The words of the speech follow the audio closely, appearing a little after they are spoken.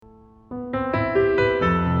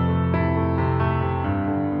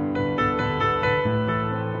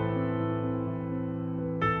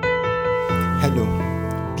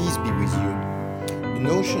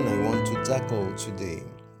today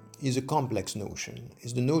is a complex notion,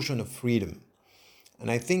 is the notion of freedom. And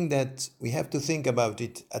I think that we have to think about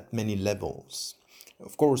it at many levels.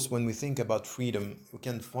 Of course, when we think about freedom, we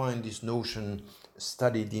can find this notion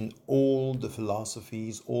studied in all the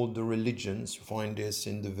philosophies, all the religions. You find this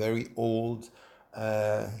in the very old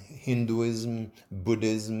Hinduism,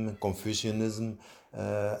 Buddhism, Confucianism,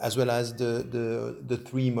 as well as the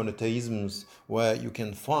three monotheisms, where you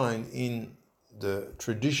can find in the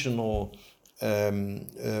traditional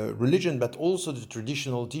religion, but also the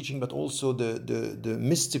traditional teaching, but also the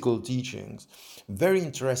mystical teachings. Very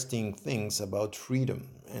interesting things about freedom.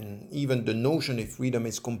 And even the notion of freedom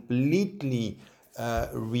is completely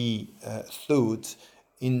rethought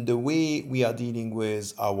in the way we are dealing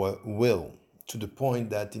with our will, to the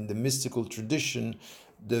point that in the mystical tradition,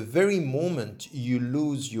 the very moment you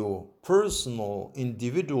lose your personal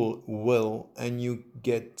individual will and you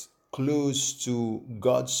get close to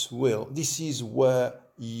God's will, this is where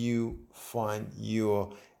you find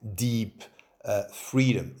your deep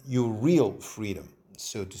freedom, your real freedom,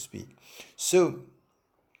 so to speak. So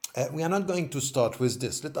we are not going to start with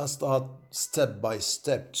this. Let us start step by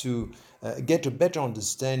step to get a better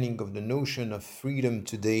understanding of the notion of freedom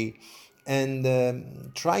today,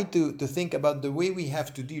 and try to think about the way we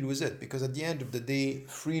have to deal with it. Because at the end of the day,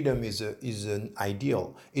 freedom is an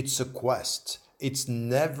ideal. It's a quest. It's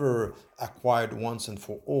never acquired once and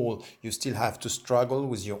for all. You still have to struggle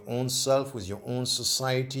with your own self, with your own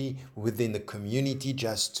society, within the community,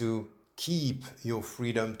 just to keep your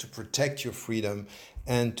freedom, to protect your freedom,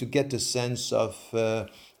 and to get a sense of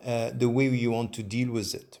the way you want to deal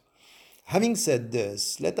with it. Having said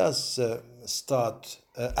this, let us start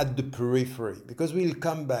at the periphery, because we'll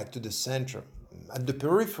come back to the center. At the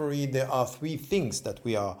periphery, there are three things that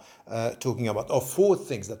we are talking about, or four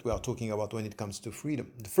things that we are talking about when it comes to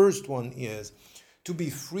freedom. The first one is to be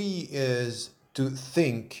free is to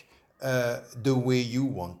think the way you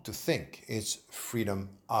want to think. It's freedom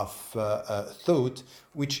of thought,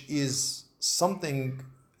 which is something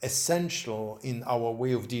essential in our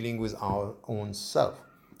way of dealing with our own self.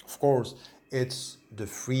 Of course, it's the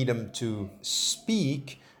freedom to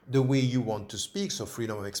speak the way you want to speak, so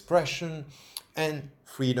freedom of expression and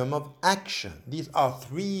freedom of action. These are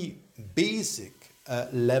three basic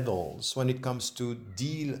levels when it comes to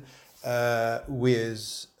deal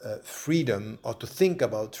with freedom, or to think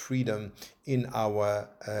about freedom in our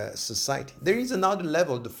society. There is another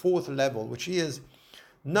level, the fourth level, which is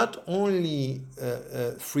not only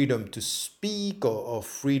freedom to speak, or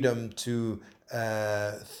freedom to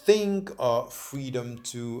think, or freedom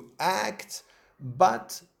to act,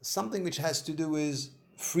 but something which has to do with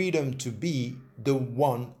freedom to be the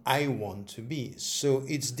one I want to be. So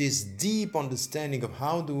it's this deep understanding of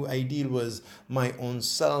how do I deal with my own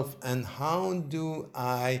self, and how do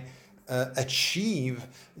I achieve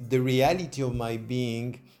the reality of my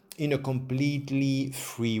being in a completely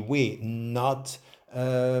free way, not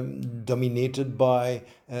dominated by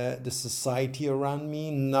the society around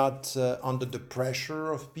me, not under the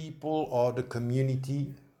pressure of people or the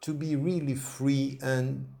community, to be really free,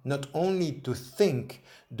 and not only to think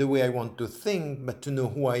the way I want to think, but to know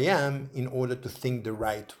who I am in order to think the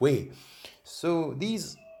right way. So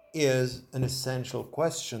this is an essential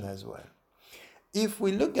question as well. If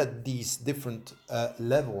we look at these different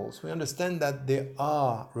levels, we understand that there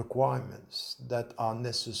are requirements that are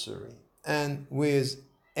necessary. And with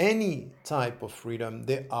any type of freedom,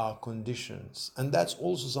 there are conditions. And that's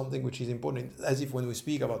also something which is important. As if when we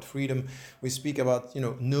speak about freedom, we speak about,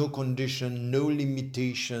 no condition, no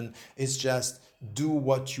limitation. It's just do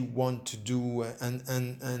what you want to do,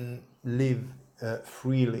 and live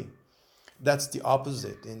freely. That's the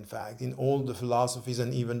opposite, in fact, in all the philosophies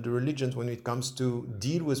and even the religions. When it comes to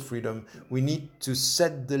deal with freedom, we need to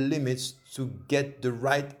set the limits to get the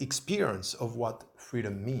right experience of what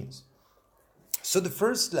freedom means. So the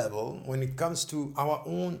first level, when it comes to our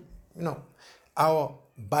own, our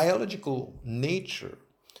biological nature,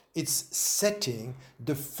 it's setting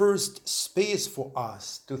the first space for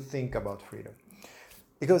us to think about freedom.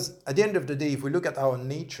 Because at the end of the day, if we look at our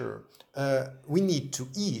nature, we need to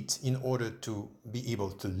eat in order to be able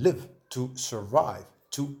to live, to survive,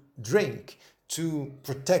 to drink, to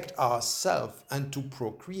protect ourselves, and to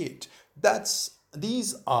procreate.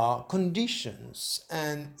 These are conditions.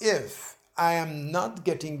 And if I am not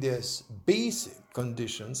getting these basic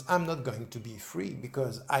conditions, I'm not going to be free,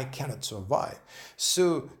 because I cannot survive.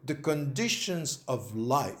 So the conditions of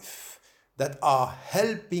life that are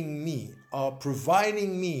helping me, are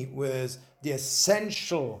providing me with the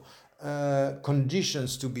essential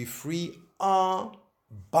conditions to be free, are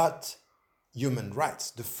but human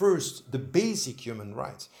rights. The basic human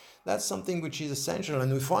rights. That's something which is essential,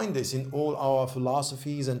 and we find this in all our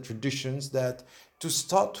philosophies and traditions, that to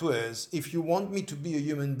start with, if you want me to be a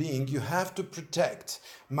human being, you have to protect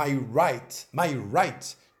my right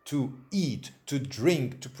to eat, to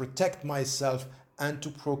drink, to protect myself, and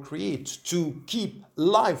to procreate, to keep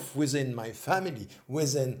life within my family,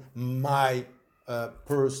 within my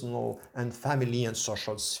personal and family and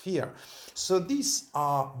social sphere. So these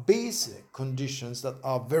are basic conditions that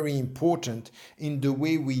are very important in the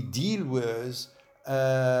way we deal with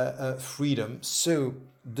freedom. So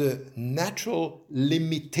the natural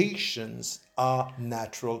limitations are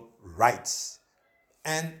natural rights.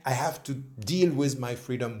 And I have to deal with my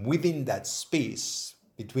freedom within that space,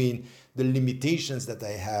 between the limitations that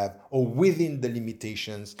I have, or within the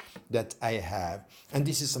limitations that I have. And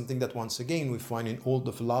this is something that, once again, we find in all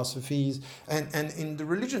the philosophies and in the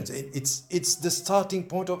religions. It's the starting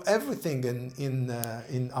point of everything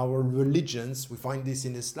in our religions. We find this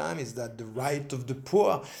in Islam, is that the right of the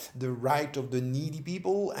poor, the right of the needy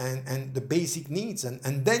people, and the basic needs.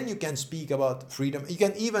 And then you can speak about freedom. You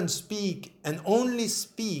can even speak, and only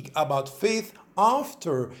speak, about faith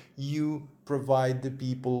after you provide the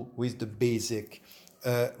people with the basic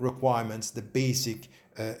requirements, the basic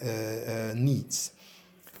needs.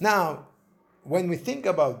 Now, when we think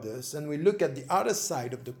about this and we look at the other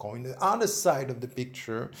side of the coin, the other side of the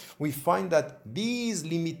picture, we find that these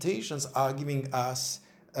limitations are giving us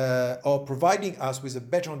or providing us with a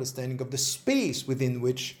better understanding of the space within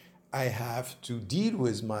which I have to deal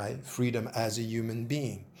with my freedom as a human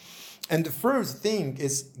being. And the first thing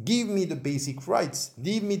is, give me the basic rights,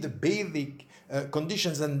 give me the basic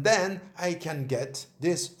conditions, and then I can get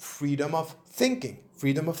this freedom of thinking,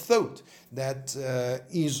 freedom of thought, that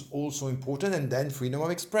is also important, and then freedom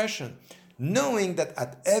of expression. Knowing that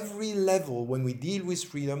at every level, when we deal with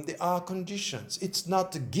freedom, there are conditions. It's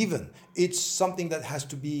not a given. It's something that has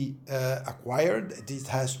to be acquired.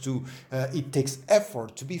 It takes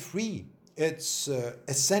effort to be free. It's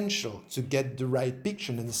essential to get the right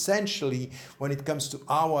picture. And essentially, when it comes to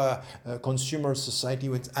our consumer society,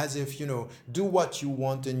 it's as if, do what you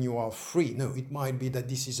want and you are free. No, it might be that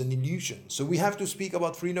this is an illusion. So we have to speak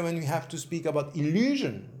about freedom, and we have to speak about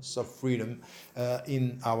illusions of freedom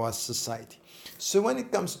in our society. So when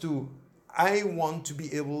it comes to, I want to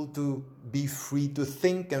be able to be free to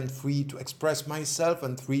think and free to express myself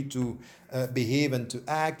and free to behave and to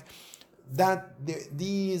act, that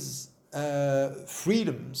these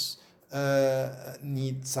freedoms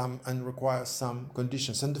need some and require some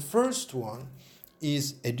conditions. And the first one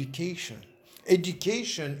is education.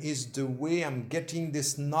 Education is the way I'm getting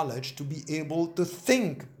this knowledge to be able to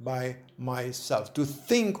think by myself, to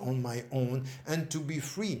think on my own, and to be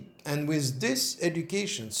free. And with this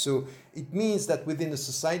education, so it means that within a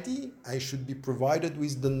society, I should be provided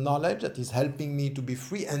with the knowledge that is helping me to be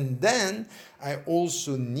free. And then I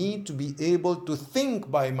also need to be able to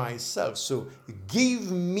think by myself. So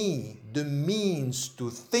give me the means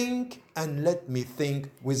to think, and let me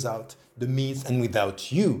think without the means and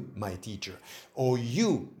without you, my teacher, or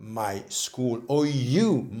you, my school, or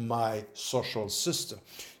you, my social system.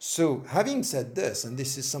 So having said this, and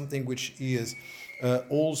this is something which is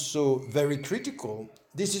also very critical,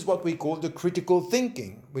 this is what we call the critical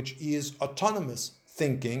thinking, which is autonomous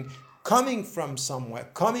thinking, coming from somewhere,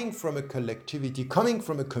 coming from a collectivity, coming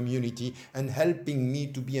from a community, and helping me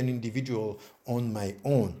to be an individual on my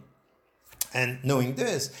own. And knowing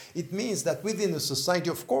this, it means that within a society,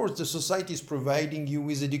 of course, the society is providing you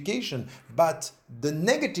with education, but the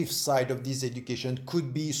negative side of this education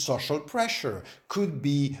could be social pressure, could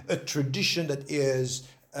be a tradition that is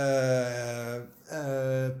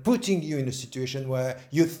putting you in a situation where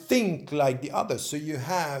you think like the others. So you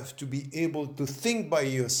have to be able to think by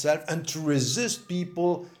yourself and to resist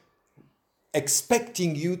people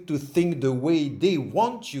expecting you to think the way they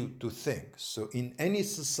want you to think. So in any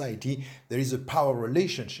society, there is a power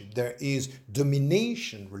relationship, there is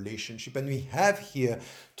domination relationship, and we have here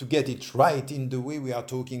to get it right in the way we are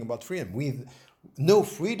talking about freedom. With no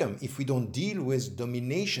freedom, if we don't deal with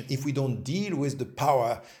domination, if we don't deal with the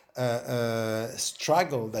power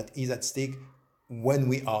struggle that is at stake when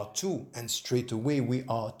we are two, and straight away we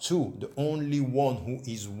are two. The only one who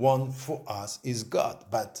is one for us is God.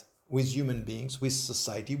 But with human beings, with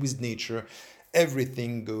society, with nature,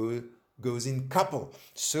 everything goes in couple.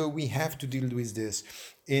 So we have to deal with this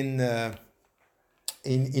in a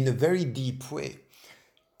very deep way.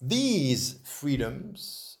 These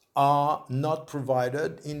freedoms are not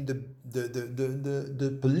provided in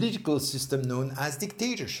the political system known as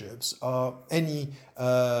dictatorships or any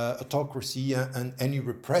autocracy and any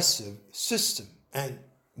repressive system. And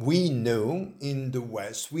we know in the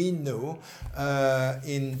West, we know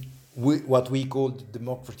what we call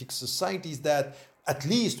democratic societies, that at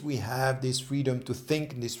least we have this freedom to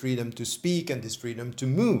think, and this freedom to speak, and this freedom to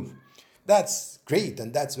move. That's great,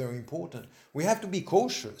 and that's very important. We have to be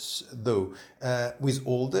cautious, though, with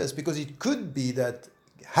all this, because it could be that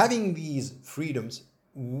having these freedoms,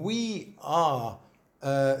 we are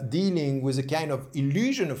dealing with a kind of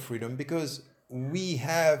illusion of freedom, because we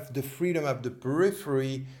have the freedom at the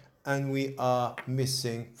periphery and we are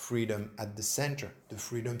missing freedom at the center, the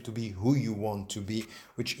freedom to be who you want to be,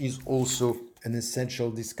 which is also an essential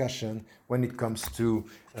discussion when it comes to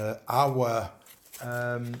our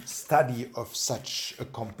study of such a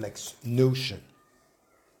complex notion.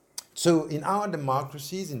 So in our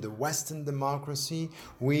democracies, in the Western democracy,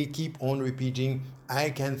 we keep on repeating,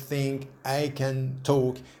 I can think, I can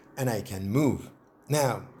talk, and I can move.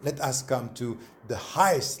 Now, let us come to the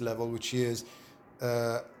highest level, which is,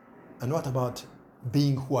 and what about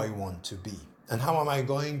being who I want to be? And how am I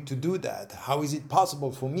going to do that? How is it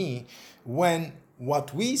possible for me when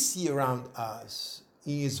what we see around us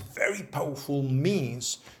is very powerful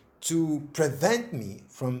means to prevent me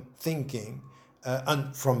from thinking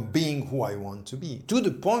and from being who I want to be, to the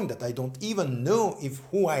point that I don't even know if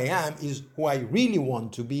who I am is who I really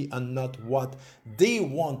want to be and not what they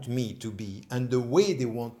want me to be and the way they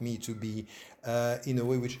want me to be, in a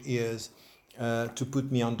way which is to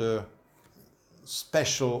put me under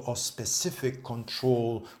special or specific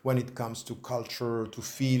control when it comes to culture, to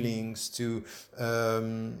feelings, to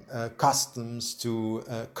customs, to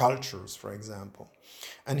cultures, for example.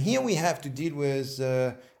 And here we have to deal with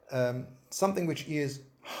something which is,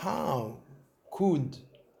 how could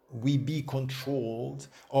we be controlled,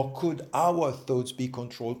 or could our thoughts be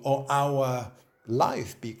controlled, or our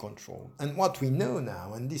life be controlled? And what we know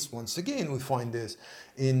now, and this once again we find this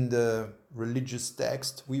in the religious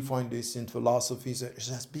text, we find this in philosophies,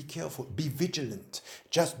 just be careful, be vigilant,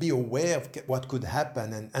 just be aware of what could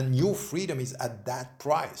happen, and your freedom is at that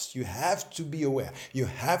price. You have to be aware, you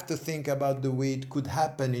have to think about the way it could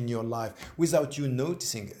happen in your life without you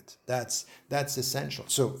noticing it. That's essential.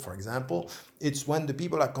 So for example, it's when the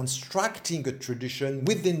people are constructing a tradition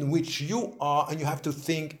within which you are, and you have to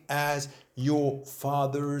think as your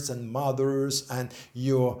fathers and mothers and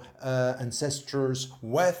your ancestors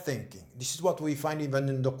were thinking. This is what we find even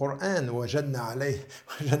in the Quran.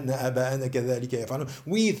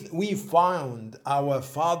 We found our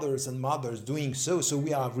fathers and mothers doing so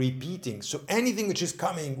we are repeating. So anything which is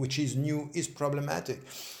coming, which is new, is problematic.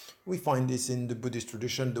 We find this in the Buddhist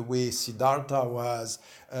tradition, the way Siddhartha was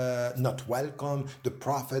not welcome, the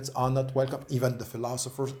prophets are not welcome, even the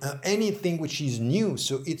philosophers, anything which is new.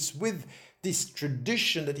 So it's with this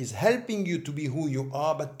tradition that is helping you to be who you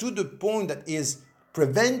are, but to the point that is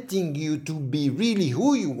preventing you to be really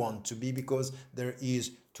who you want to be, because there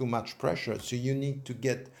is too much pressure. So you need to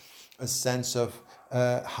get a sense of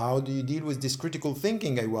how do you deal with this critical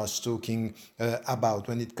thinking I was talking about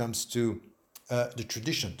when it comes to the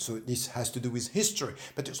tradition. So this has to do with history,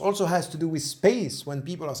 but it also has to do with space. When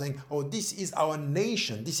people are saying, oh, this is our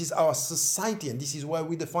nation, this is our society, and this is where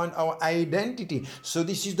we define our identity. So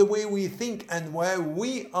this is the way we think, and where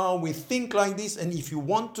we are, we think like this. And if you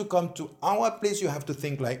want to come to our place, you have to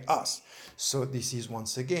think like us. So this is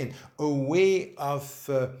once again a way of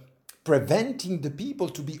preventing the people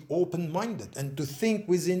to be open-minded and to think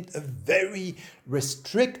within a very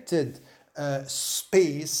restricted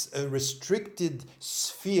space, a restricted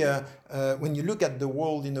sphere. When you look at the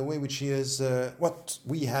world in a way which is what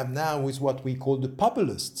we have now is what we call the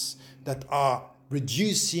populists, that are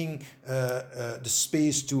reducing the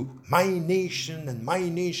space to my nation, and my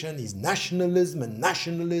nation is nationalism, and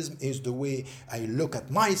nationalism is the way I look at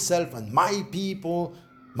myself and my people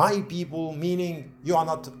meaning you are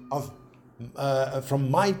not of from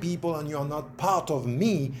my people and you are not part of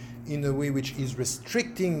me, in a way which is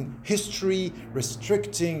restricting history,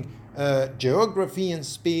 restricting geography and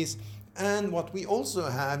space. And what we also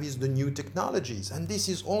have is the new technologies, and this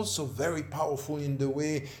is also very powerful in the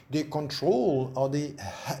way they control, or they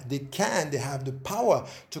have the power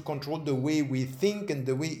to control the way we think and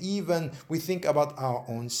the way even we think about our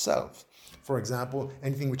own self. For example,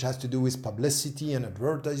 anything which has to do with publicity and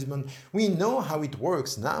advertisement, we know how it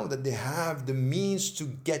works now, that they have the means to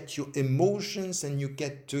get your emotions and you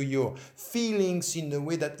get to your feelings in a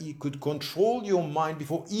way that it could control your mind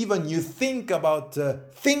before even you think about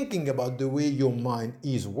thinking about the way your mind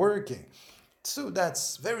is working. So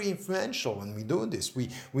that's very influential when we do this.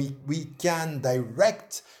 We can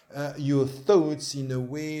direct your thoughts in a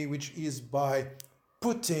way which is by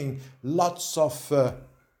putting lots of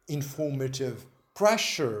informative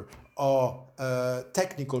pressure or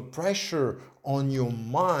technical pressure on your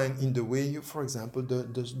mind in the way you, for example,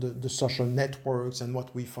 the social networks and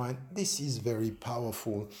what we find. This is very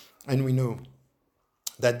powerful, and we know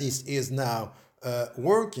that this is now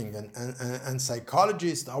working, and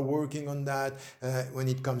psychologists are working on that when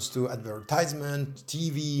it comes to advertisement,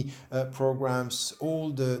 TV programs,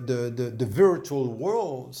 all the virtual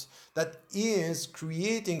worlds that is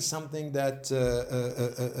creating something that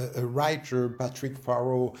a writer, Patrick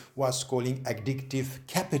Farrow, was calling addictive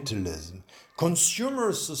capitalism.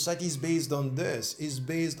 Consumer society is based on this, is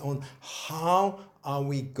based on how are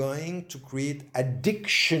we going to create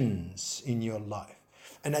addictions in your life.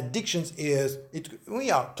 And addictions is,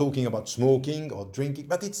 we are talking about smoking or drinking,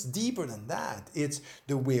 but it's deeper than that. It's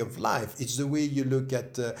the way of life. It's the way you look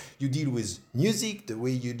at, you deal with music, the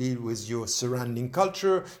way you deal with your surrounding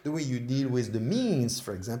culture, the way you deal with the means.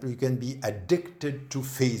 For example, you can be addicted to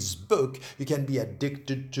Facebook. You can be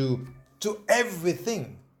addicted to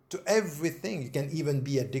everything. To everything. You can even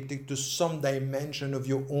be addicted to some dimension of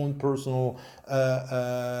your own personal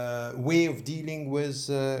way of dealing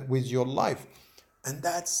with your life. And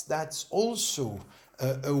that's also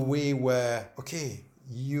a way where, okay,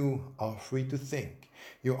 you are free to think,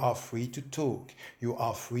 you are free to talk, you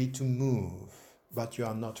are free to move, but you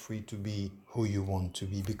are not free to be who you want to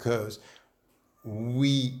be, because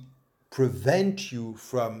we prevent you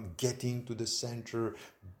from getting to the center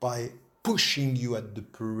by pushing you at the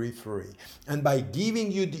periphery. And by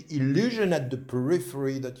giving you the illusion at the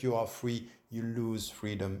periphery that you are free, you lose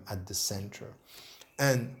freedom at the center.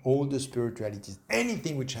 And all the spiritualities,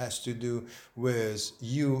 anything which has to do with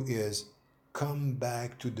you, is come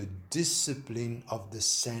back to the discipline of the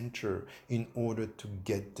center in order to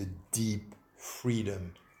get the deep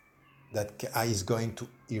freedom that is going to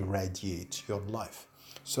irradiate your life.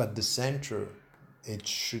 So at the center, it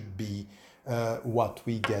should be what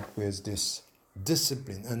we get with this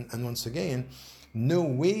discipline. And once again, no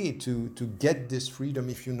way to get this freedom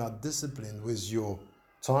if you're not disciplined with your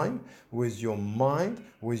time, with your mind,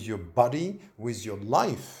 with your body, with your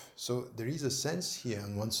life. So there is a sense here.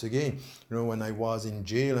 And once again, when I was in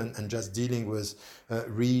jail and just dealing with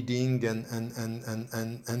reading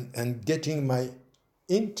and getting my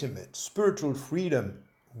intimate spiritual freedom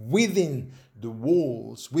within the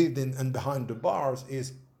walls, within and behind the bars,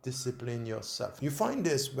 is discipline yourself. You find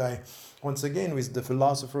this by, once again, with the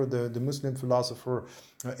philosopher, the Muslim philosopher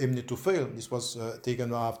Ibn Tufayl. This was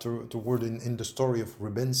taken afterward in the story of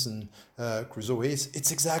Robinson Crusoe.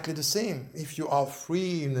 It's exactly the same. If you are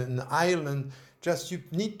free in an island, just you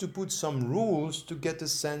need to put some rules to get a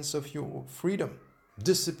sense of your freedom.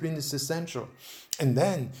 Discipline is essential. And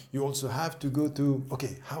then you also have to go to,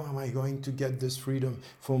 okay, how am I going to get this freedom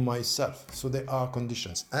for myself? So there are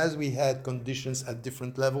conditions. As we had conditions at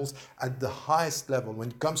different levels, at the highest level, when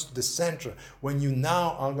it comes to the center, when you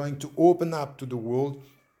now are going to open up to the world,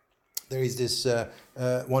 there is this,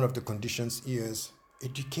 one of the conditions is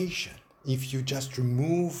education. If you just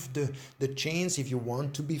remove the chains, if you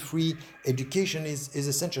want to be free, education is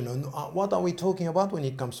essential. And what are we talking about when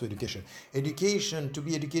it comes to education? Education, to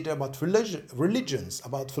be educated about religions,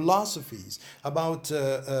 about philosophies, about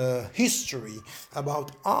history,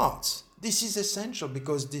 about arts. This is essential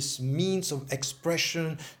because this means of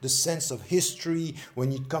expression, the sense of history,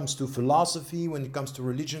 when it comes to philosophy, when it comes to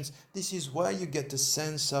religions, this is where you get a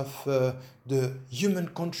sense of the human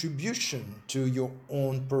contribution to your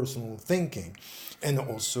own personal thinking. And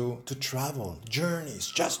also to travel,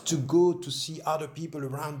 journeys, just to go to see other people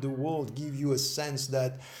around the world, give you a sense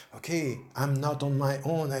that, okay, I'm not on my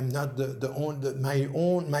own. I'm not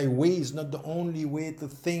my way is not the only way to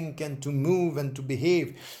think and to move and to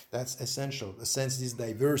behave. That's essential. A sense is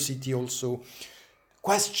diversity also.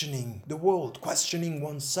 Questioning the world, questioning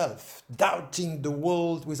oneself, doubting the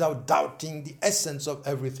world without doubting the essence of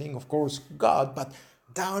everything, of course, God, but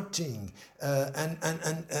doubting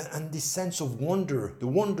and this sense of wonder, the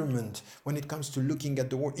wonderment when it comes to looking at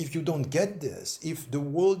the world. If you don't get this, if the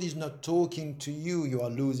world is not talking to you, you are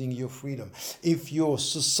losing your freedom. If your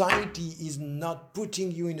society is not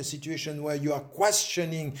putting you in a situation where you are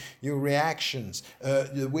questioning your reactions,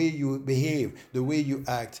 the way you behave, the way you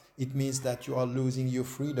act, it means that you are losing your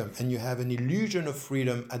freedom, and you have an illusion of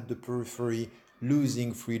freedom at the periphery,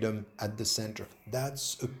 losing freedom at the center.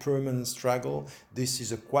 That's a permanent struggle. This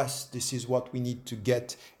is a quest. This is what we need to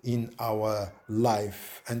get in our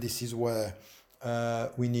life, and this is where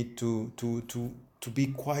we need to be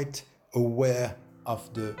quite aware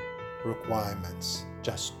of the requirements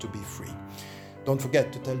just to be free. Don't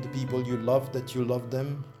forget to tell the people you love that you love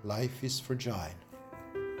them. Life is fragile.